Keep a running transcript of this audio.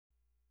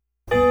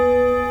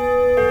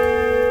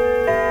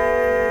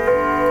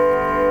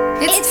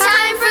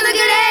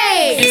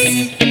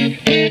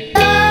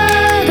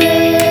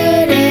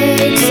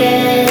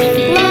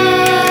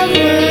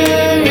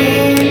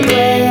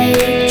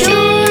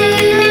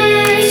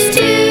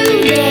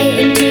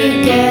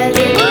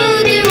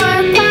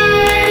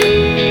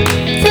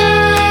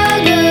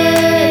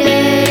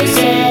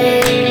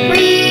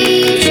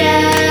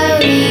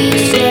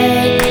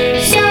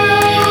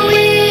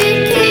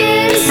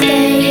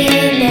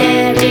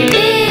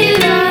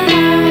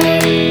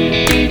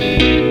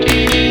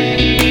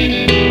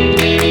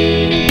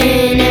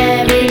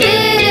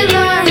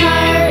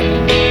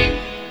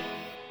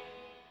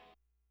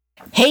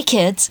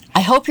kids. I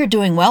hope you're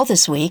doing well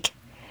this week.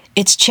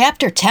 It's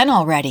Chapter 10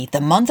 already,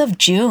 the month of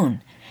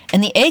June,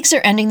 and the eggs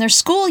are ending their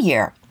school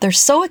year. They're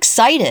so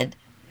excited.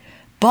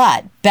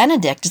 But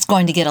Benedict is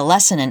going to get a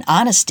lesson in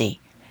honesty,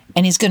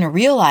 and he's going to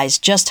realize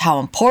just how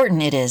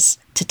important it is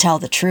to tell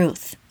the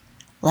truth.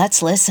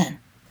 Let's listen.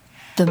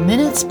 The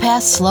minutes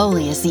passed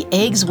slowly as the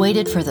eggs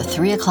waited for the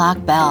 3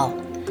 o'clock bell.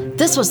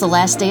 This was the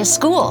last day of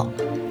school.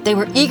 They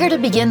were eager to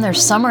begin their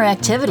summer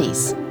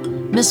activities.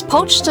 Miss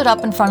Poach stood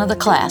up in front of the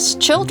class.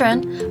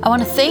 Children, I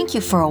want to thank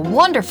you for a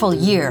wonderful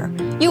year.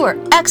 You were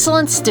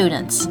excellent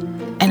students.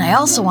 And I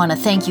also want to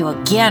thank you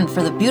again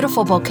for the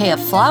beautiful bouquet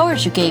of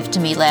flowers you gave to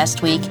me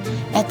last week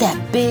at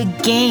that big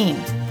game.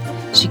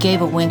 She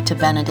gave a wink to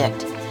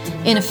Benedict.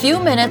 In a few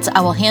minutes, I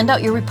will hand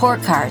out your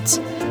report cards.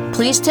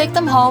 Please take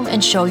them home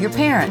and show your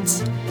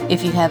parents.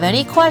 If you have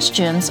any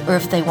questions or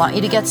if they want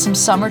you to get some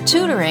summer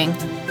tutoring,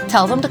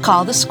 tell them to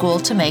call the school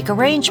to make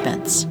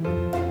arrangements.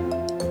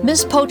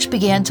 Miss Poach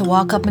began to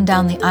walk up and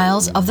down the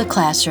aisles of the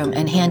classroom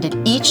and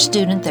handed each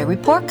student their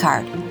report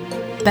card.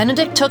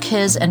 Benedict took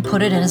his and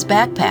put it in his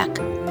backpack.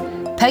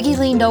 Peggy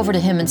leaned over to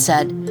him and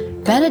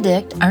said,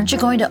 "Benedict, aren't you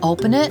going to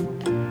open it?"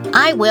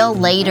 "I will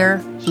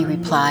later," he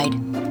replied.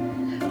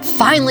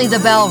 Finally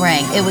the bell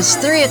rang. It was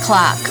 3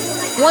 o'clock.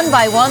 One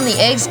by one, the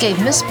eggs gave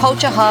Miss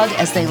Poach a hug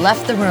as they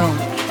left the room.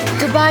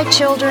 "Goodbye,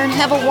 children.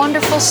 Have a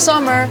wonderful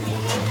summer."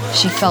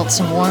 She felt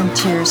some warm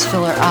tears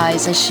fill her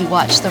eyes as she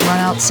watched them run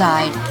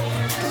outside.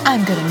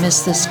 "I'm going to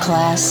miss this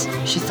class,"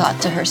 she thought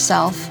to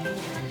herself.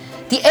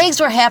 The eggs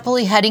were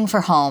happily heading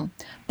for home,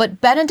 but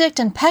Benedict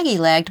and Peggy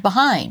lagged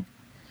behind.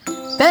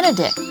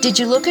 "Benedict, did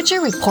you look at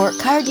your report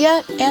card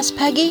yet?" asked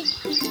Peggy.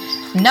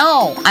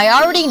 "No, I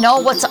already know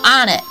what's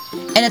on it,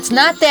 and it's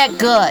not that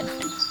good.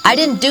 I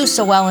didn't do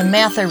so well in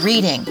math or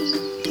reading."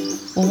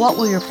 "Well, what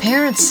will your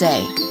parents say?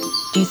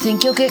 Do you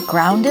think you'll get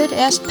grounded?"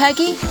 asked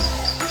Peggy.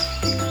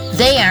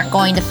 "They aren't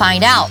going to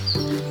find out.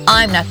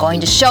 I'm not going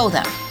to show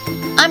them.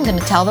 I'm going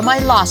to tell them I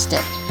lost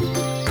it."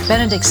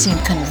 Benedict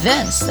seemed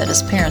convinced that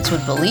his parents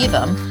would believe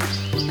him.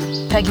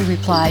 Peggy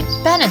replied,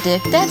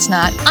 "Benedict, that's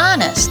not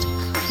honest.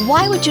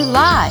 Why would you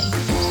lie?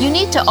 You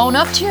need to own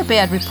up to your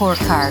bad report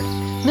card.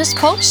 Miss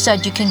Poach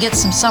said you can get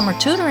some summer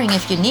tutoring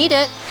if you need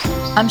it.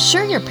 I'm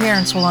sure your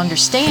parents will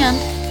understand."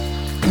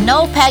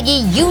 "No, Peggy,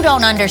 you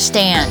don't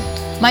understand.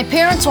 My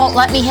parents won't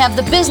let me have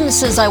the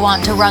businesses I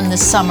want to run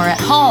this summer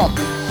at home.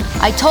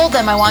 I told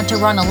them I want to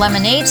run a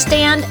lemonade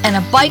stand and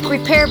a bike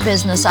repair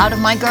business out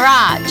of my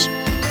garage.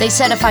 They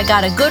said if I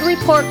got a good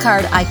report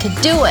card, I could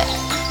do it.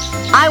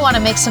 I want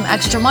to make some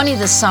extra money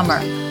this summer.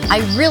 I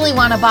really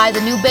want to buy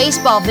the new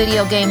baseball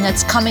video game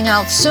that's coming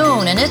out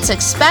soon, and it's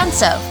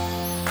expensive.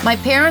 My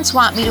parents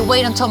want me to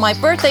wait until my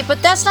birthday,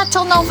 but that's not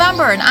till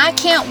November, and I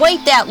can't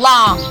wait that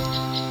long."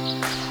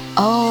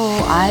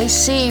 "Oh, I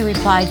see,"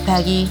 replied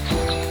Peggy.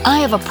 "I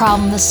have a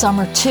problem this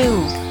summer,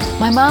 too.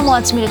 My mom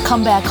wants me to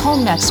come back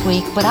home next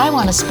week, but I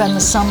want to spend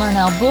the summer in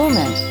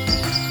Albumin."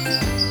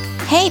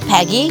 "Hey,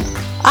 Peggy,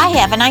 I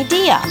have an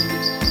idea.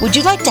 Would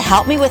you like to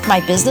help me with my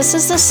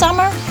businesses this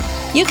summer?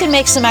 You can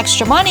make some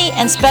extra money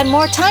and spend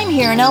more time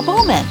here in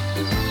Albumin."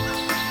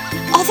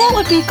 "Oh, that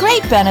would be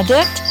great,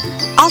 Benedict.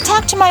 I'll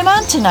talk to my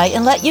mom tonight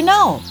and let you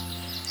know."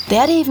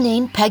 That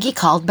evening, Peggy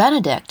called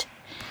Benedict.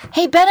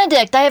 "Hey,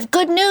 Benedict, I have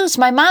good news.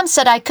 My mom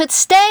said I could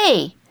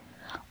stay."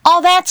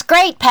 "Oh, that's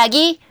great,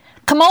 Peggy.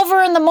 Come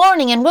over in the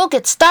morning and we'll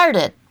get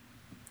started."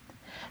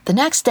 The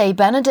next day,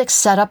 Benedict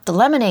set up the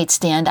lemonade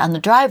stand on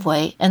the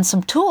driveway and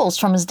some tools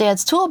from his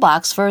dad's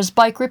toolbox for his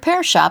bike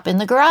repair shop in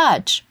the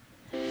garage.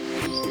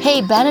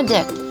 "Hey,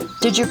 Benedict,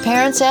 did your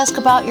parents ask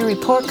about your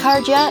report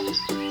card yet?"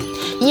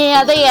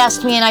 "Yeah, they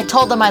asked me and I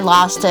told them I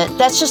lost it.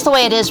 That's just the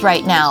way it is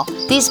right now.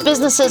 These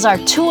businesses are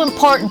too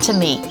important to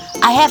me.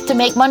 I have to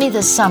make money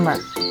this summer."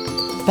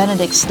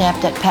 Benedict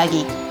snapped at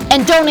Peggy.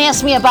 "And don't ask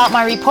me about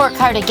my report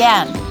card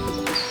again."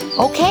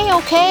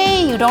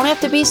 Okay, you don't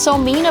have to be so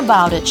mean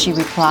about it," she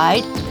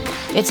replied.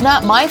 "It's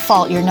not my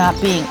fault you're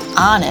not being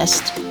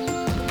honest."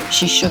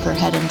 She shook her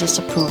head in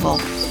disapproval.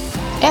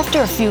 After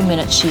a few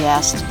minutes, she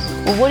asked,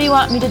 "Well, what do you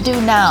want me to do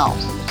now?"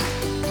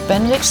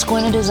 Benedict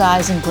squinted his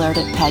eyes and glared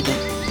at Peggy.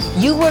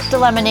 "You work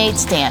the lemonade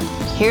stand.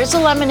 Here's the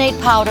lemonade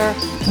powder.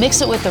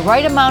 Mix it with the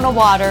right amount of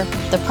water.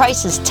 The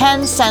price is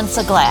 10 cents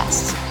a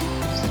glass."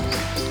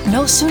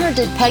 No sooner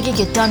did Peggy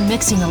get done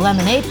mixing the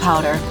lemonade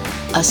powder,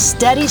 a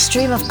steady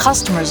stream of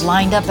customers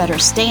lined up at her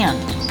stand.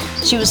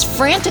 She was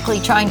frantically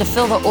trying to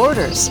fill the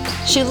orders.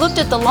 She looked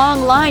at the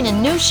long line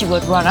and knew she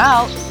would run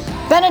out.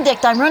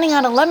 "Benedict, I'm running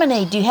out of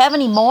lemonade. Do you have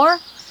any more?"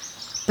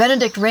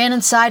 Benedict ran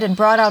inside and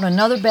brought out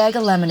another bag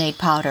of lemonade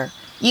powder.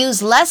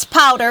 "Use less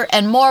powder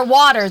and more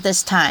water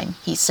this time,"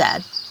 he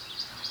said.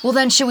 "Well,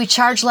 then should we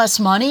charge less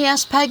money?"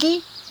 asked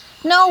Peggy.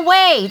 "No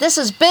way. This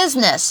is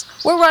business.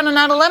 We're running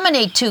out of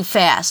lemonade too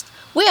fast.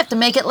 We have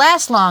to make it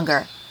last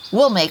longer.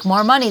 We'll make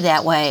more money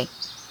that way."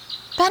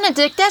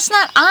 "Benedict, that's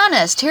not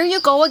honest. Here you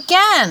go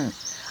again.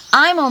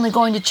 I'm only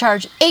going to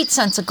charge 8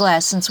 cents a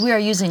glass since we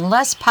are using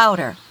less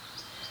powder."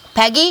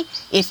 "Peggy,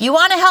 if you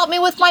want to help me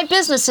with my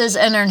businesses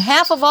and earn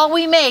half of all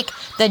we make,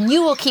 then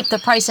you will keep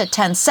the price at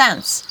 10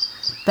 cents.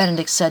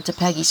 Benedict said to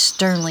Peggy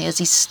sternly as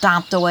he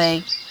stomped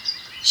away.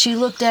 She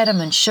looked at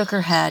him and shook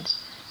her head.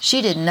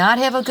 She did not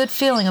have a good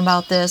feeling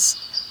about this.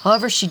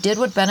 However, she did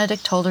what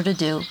Benedict told her to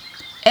do.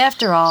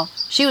 After all,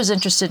 she was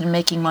interested in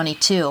making money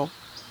too.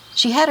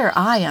 She had her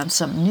eye on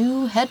some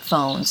new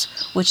headphones,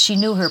 which she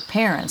knew her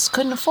parents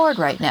couldn't afford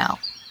right now.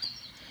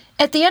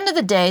 At the end of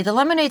the day, the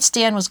lemonade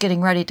stand was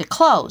getting ready to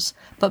close,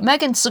 but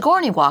Meg and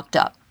Sigourney walked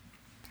up.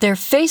 Their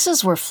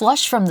faces were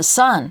flushed from the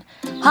sun.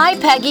 "Hi,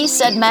 Peggy,"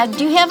 said Meg.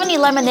 "Do you have any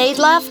lemonade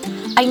left?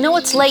 I know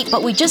it's late,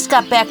 but we just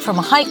got back from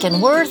a hike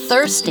and we're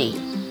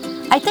thirsty."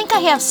 "I think I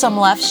have some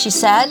left," she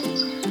said.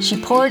 She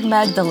poured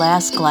Meg the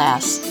last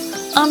glass.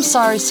 "I'm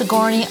sorry,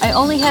 Sigourney. I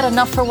only had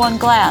enough for one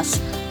glass.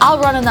 I'll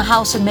run in the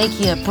house and make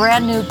you a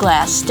brand new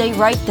glass. Stay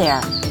right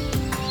there."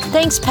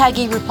 "Thanks,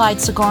 Peggy,"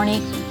 replied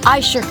Sigourney. "I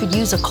sure could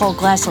use a cold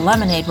glass of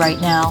lemonade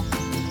right now."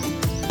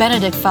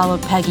 Benedict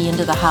followed Peggy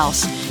into the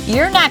house.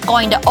 "You're not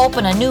going to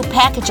open a new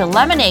package of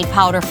lemonade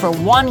powder for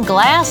one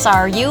glass,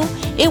 are you?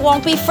 It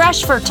won't be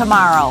fresh for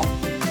tomorrow."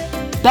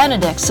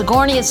 "Benedict,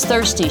 Sigourney is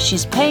thirsty.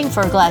 She's paying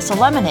for a glass of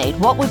lemonade.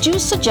 What would you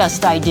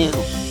suggest I do?"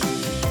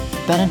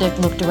 Benedict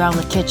looked around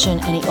the kitchen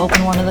and he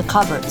opened one of the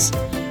cupboards.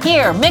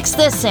 "Here, mix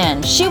this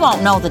in. She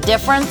won't know the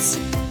difference."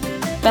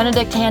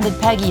 Benedict handed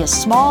Peggy a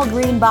small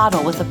green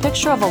bottle with a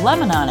picture of a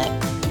lemon on it.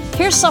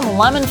 "Here's some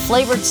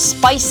lemon-flavored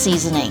spice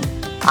seasoning.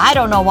 I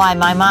don't know why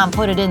my mom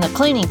put it in the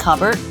cleaning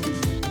cupboard.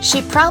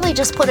 She probably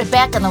just put it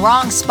back in the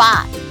wrong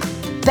spot."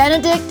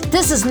 "Benedict,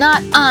 this is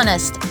not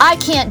honest. I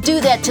can't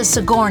do that to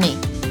Sigourney."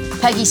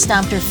 Peggy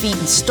stomped her feet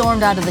and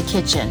stormed out of the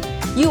kitchen.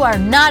 "You are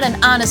not an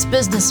honest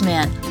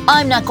businessman.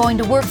 I'm not going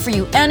to work for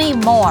you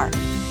anymore."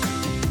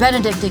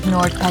 Benedict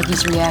ignored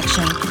Peggy's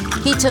reaction.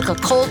 He took a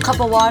cold cup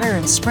of water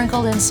and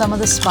sprinkled in some of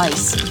the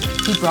spice.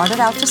 He brought it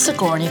out to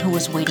Sigourney, who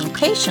was waiting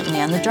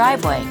patiently on the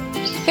driveway.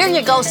 "Here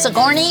you go,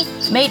 Sigourney.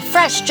 Made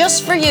fresh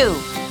just for you."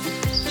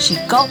 She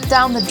gulped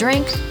down the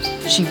drink,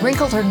 she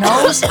wrinkled her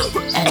nose,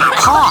 and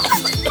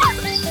coughed.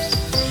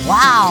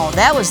 "Wow,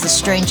 that was the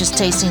strangest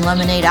tasting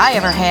lemonade I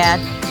ever had."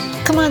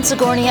 "Come on,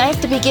 Sigourney, I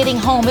have to be getting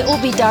home. It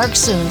will be dark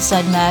soon,"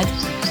 said Meg.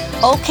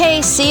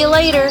 "Okay, see you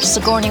later,"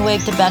 Sigourney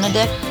waved to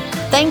Benedict.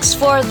 "Thanks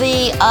for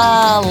the,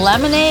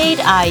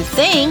 lemonade, I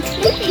think."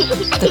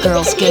 The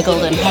girls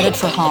giggled and headed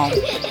for home.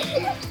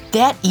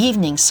 That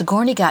evening,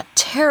 Sigourney got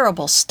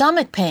terrible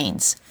stomach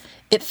pains.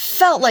 It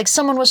felt like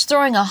someone was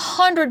throwing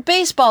 100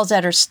 baseballs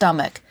at her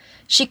stomach.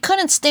 She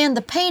couldn't stand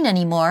the pain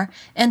anymore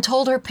and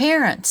told her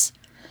parents.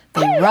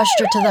 They rushed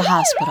her to the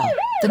hospital.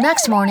 The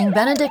next morning,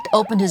 Benedict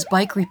opened his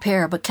bike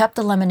repair but kept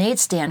the lemonade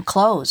stand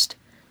closed.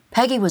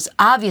 Peggy was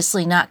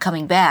obviously not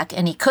coming back,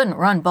 and he couldn't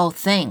run both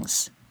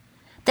things.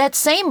 That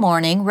same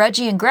morning,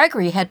 Reggie and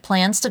Gregory had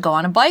plans to go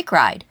on a bike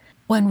ride,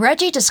 when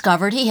Reggie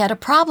discovered he had a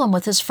problem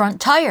with his front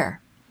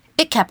tire.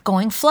 It kept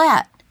going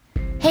flat.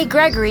 "Hey,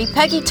 Gregory,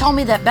 Peggy told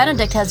me that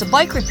Benedict has a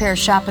bike repair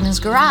shop in his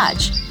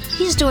garage.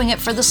 He's doing it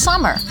for the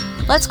summer.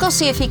 Let's go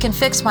see if he can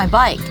fix my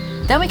bike.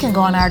 Then we can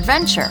go on our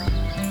adventure."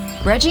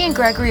 Reggie and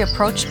Gregory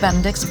approached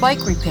Benedict's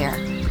bike repair.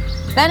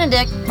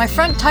 "Benedict, my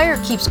front tire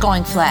keeps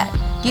going flat.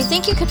 Do you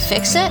think you could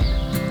fix it?"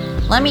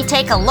 "Let me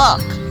take a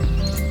look."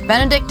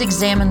 Benedict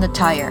examined the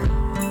tire.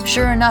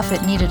 Sure enough,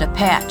 it needed a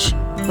patch,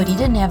 but he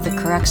didn't have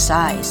the correct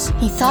size.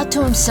 He thought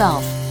to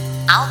himself,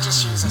 "I'll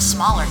just use a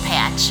smaller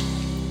patch.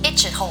 It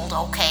should hold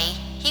okay.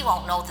 He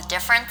won't know the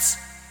difference.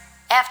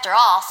 After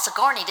all,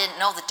 Sigourney didn't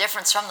know the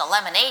difference from the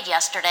lemonade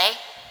yesterday."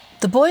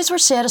 The boys were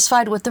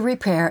satisfied with the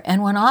repair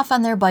and went off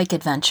on their bike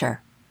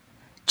adventure.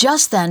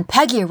 Just then,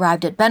 Peggy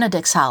arrived at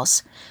Benedict's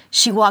house.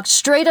 She walked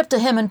straight up to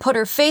him and put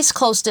her face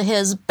close to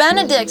his.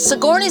 "Benedict,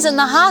 Sigourney's in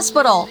the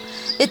hospital.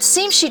 It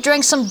seems she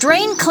drank some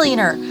drain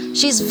cleaner.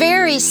 She's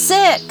very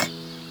sick."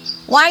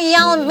 "Why are you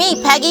yelling at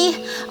me,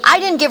 Peggy? I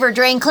didn't give her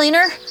drain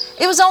cleaner.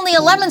 It was only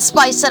a lemon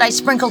spice that I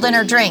sprinkled in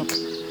her drink."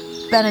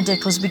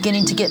 Benedict was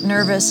beginning to get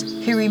nervous.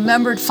 He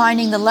remembered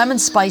finding the lemon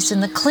spice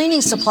in the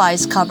cleaning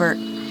supplies cupboard.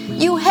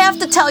 "You have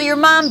to tell your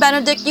mom,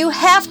 Benedict. You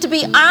have to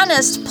be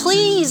honest.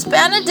 Please,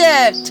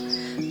 Benedict."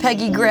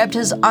 Peggy grabbed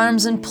his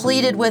arms and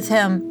pleaded with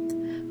him.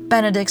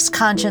 Benedict's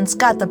conscience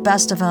got the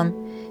best of him.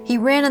 He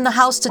ran in the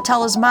house to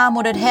tell his mom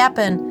what had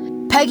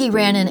happened. Peggy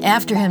ran in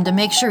after him to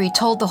make sure he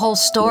told the whole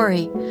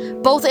story.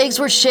 Both eggs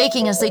were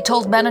shaking as they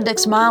told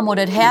Benedict's mom what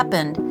had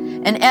happened.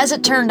 And as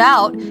it turned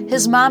out,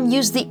 his mom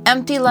used the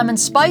empty lemon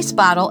spice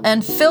bottle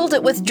and filled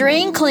it with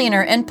drain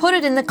cleaner and put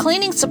it in the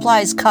cleaning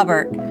supplies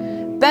cupboard.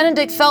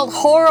 Benedict felt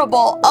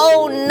horrible.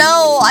 "Oh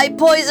no, I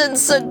poisoned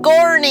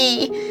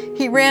Sigourney."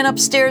 He ran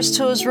upstairs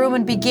to his room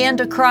and began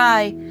to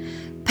cry.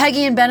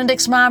 Peggy and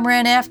Benedict's mom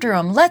ran after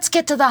him. "Let's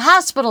get to the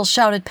hospital,"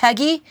 shouted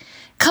Peggy.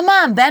 "Come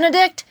on,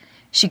 Benedict."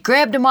 She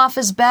grabbed him off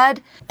his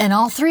bed, and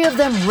all three of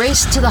them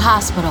raced to the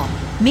hospital.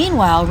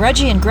 Meanwhile,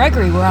 Reggie and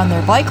Gregory were on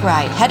their bike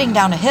ride, heading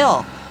down a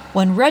hill,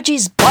 when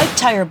Reggie's bike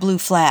tire blew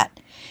flat.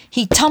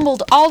 He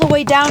tumbled all the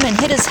way down and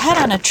hit his head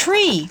on a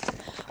tree.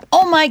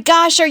 "Oh my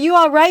gosh, are you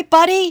all right,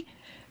 buddy?"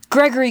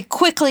 Gregory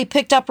quickly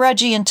picked up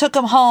Reggie and took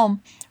him home.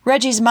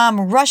 Reggie's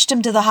mom rushed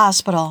him to the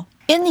hospital.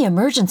 In the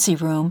emergency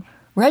room,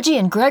 Reggie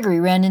and Gregory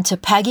ran into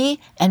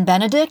Peggy and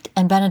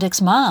Benedict's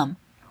mom.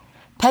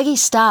 Peggy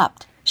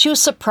stopped. She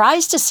was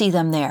surprised to see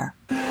them there.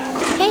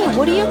 "Hey,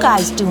 what are you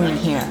guys doing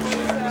here?"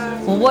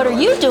 "Well, what are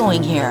you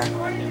doing here?"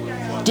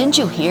 "Didn't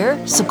you hear?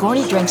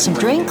 Sigourney drank some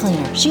drain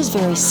cleaner. She's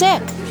very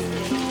sick."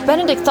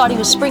 Benedict thought he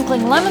was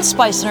sprinkling lemon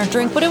spice in her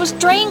drink, but it was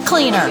drain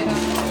cleaner.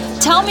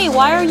 "Tell me,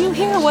 why are you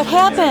here? What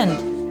happened?"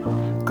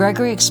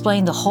 Gregory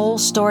explained the whole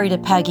story to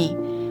Peggy.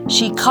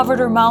 She covered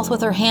her mouth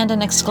with her hand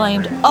and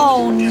exclaimed,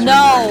 "Oh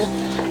no!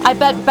 I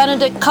bet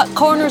Benedict cut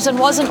corners and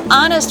wasn't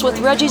honest with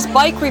Reggie's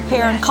bike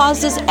repair and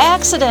caused his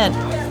accident."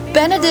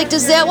 "Benedict,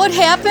 is that what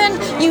happened?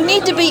 You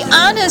need to be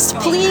honest.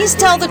 Please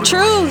tell the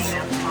truth."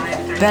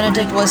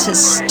 Benedict was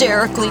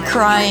hysterically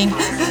crying,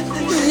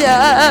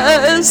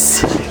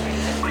 "Yes."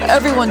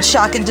 Everyone's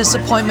shock and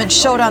disappointment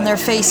showed on their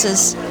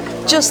faces.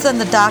 Just then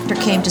the doctor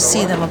came to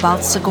see them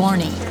about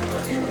Sigourney.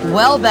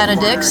 "Well,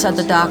 Benedict," said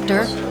the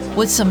doctor,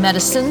 "with some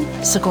medicine,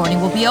 Sigourney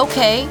will be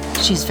okay.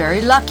 She's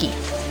very lucky.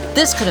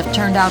 This could have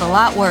turned out a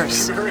lot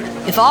worse.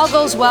 If all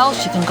goes well,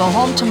 she can go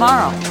home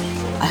tomorrow.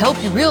 I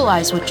hope you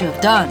realize what you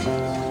have done."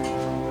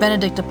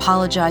 Benedict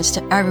apologized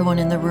to everyone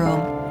in the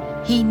room.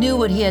 He knew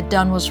what he had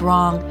done was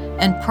wrong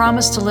and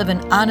promised to live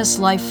an honest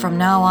life from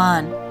now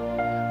on.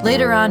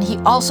 Later on, he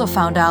also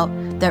found out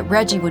that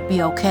Reggie would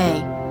be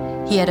okay.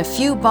 He had a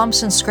few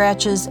bumps and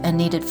scratches and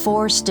needed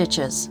 4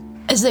 stitches.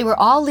 As they were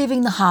all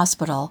leaving the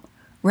hospital,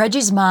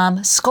 Reggie's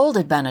mom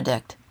scolded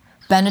Benedict.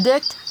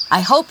 "Benedict, I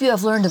hope you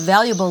have learned a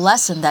valuable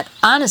lesson that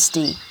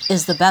honesty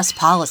is the best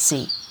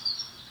policy."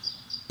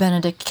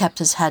 Benedict kept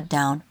his head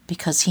down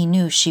because he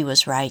knew she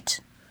was right.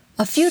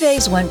 A few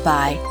days went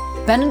by.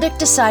 Benedict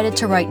decided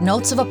to write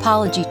notes of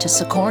apology to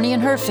Sigourney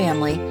and her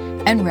family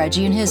and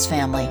Reggie and his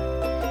family.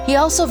 He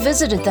also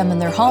visited them in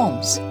their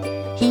homes.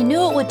 He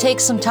knew it would take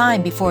some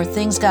time before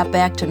things got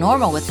back to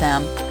normal with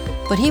them,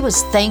 but he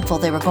was thankful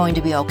they were going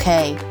to be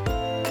okay.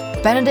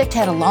 Benedict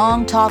had a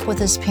long talk with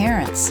his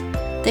parents.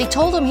 They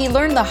told him he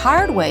learned the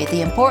hard way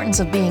the importance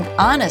of being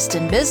honest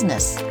in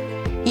business.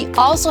 He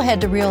also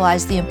had to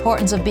realize the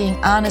importance of being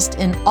honest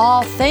in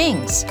all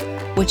things,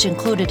 which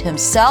included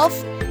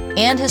himself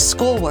and his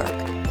schoolwork.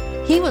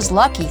 He was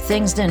lucky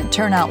things didn't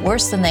turn out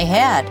worse than they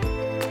had.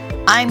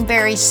 "I'm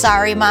very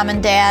sorry, Mom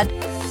and Dad.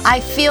 I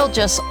feel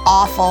just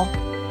awful."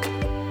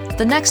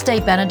 The next day,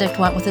 Benedict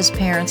went with his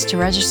parents to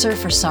register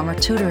for summer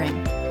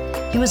tutoring.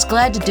 He was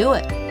glad to do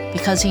it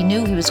because he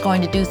knew he was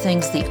going to do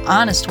things the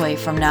honest way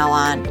from now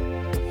on.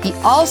 He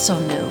also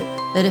knew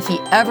that if he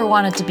ever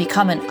wanted to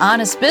become an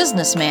honest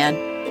businessman,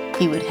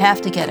 he would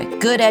have to get a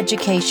good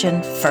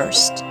education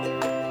first.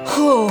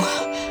 Whew,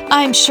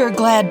 I'm sure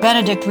glad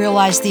Benedict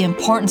realized the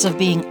importance of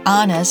being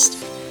honest.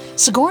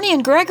 Sigourney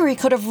and Gregory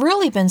could have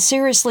really been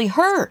seriously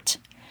hurt.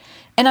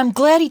 And I'm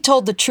glad he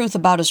told the truth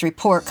about his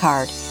report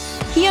card.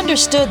 He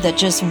understood that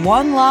just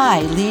one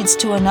lie leads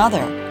to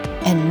another,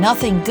 and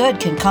nothing good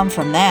can come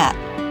from that.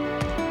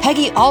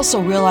 Peggy also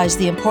realized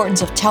the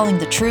importance of telling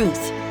the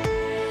truth.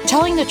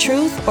 Telling the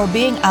truth or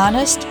being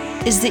honest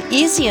is the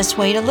easiest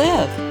way to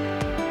live.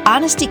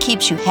 Honesty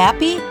keeps you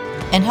happy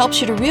and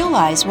helps you to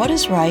realize what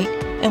is right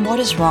and what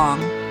is wrong.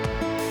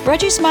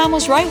 Reggie's mom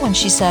was right when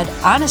she said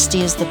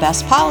honesty is the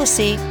best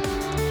policy.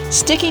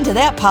 Sticking to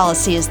that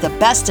policy is the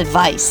best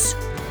advice.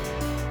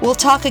 We'll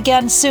talk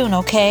again soon,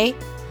 okay?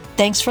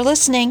 Thanks for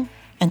listening,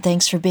 and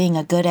thanks for being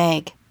a good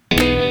egg.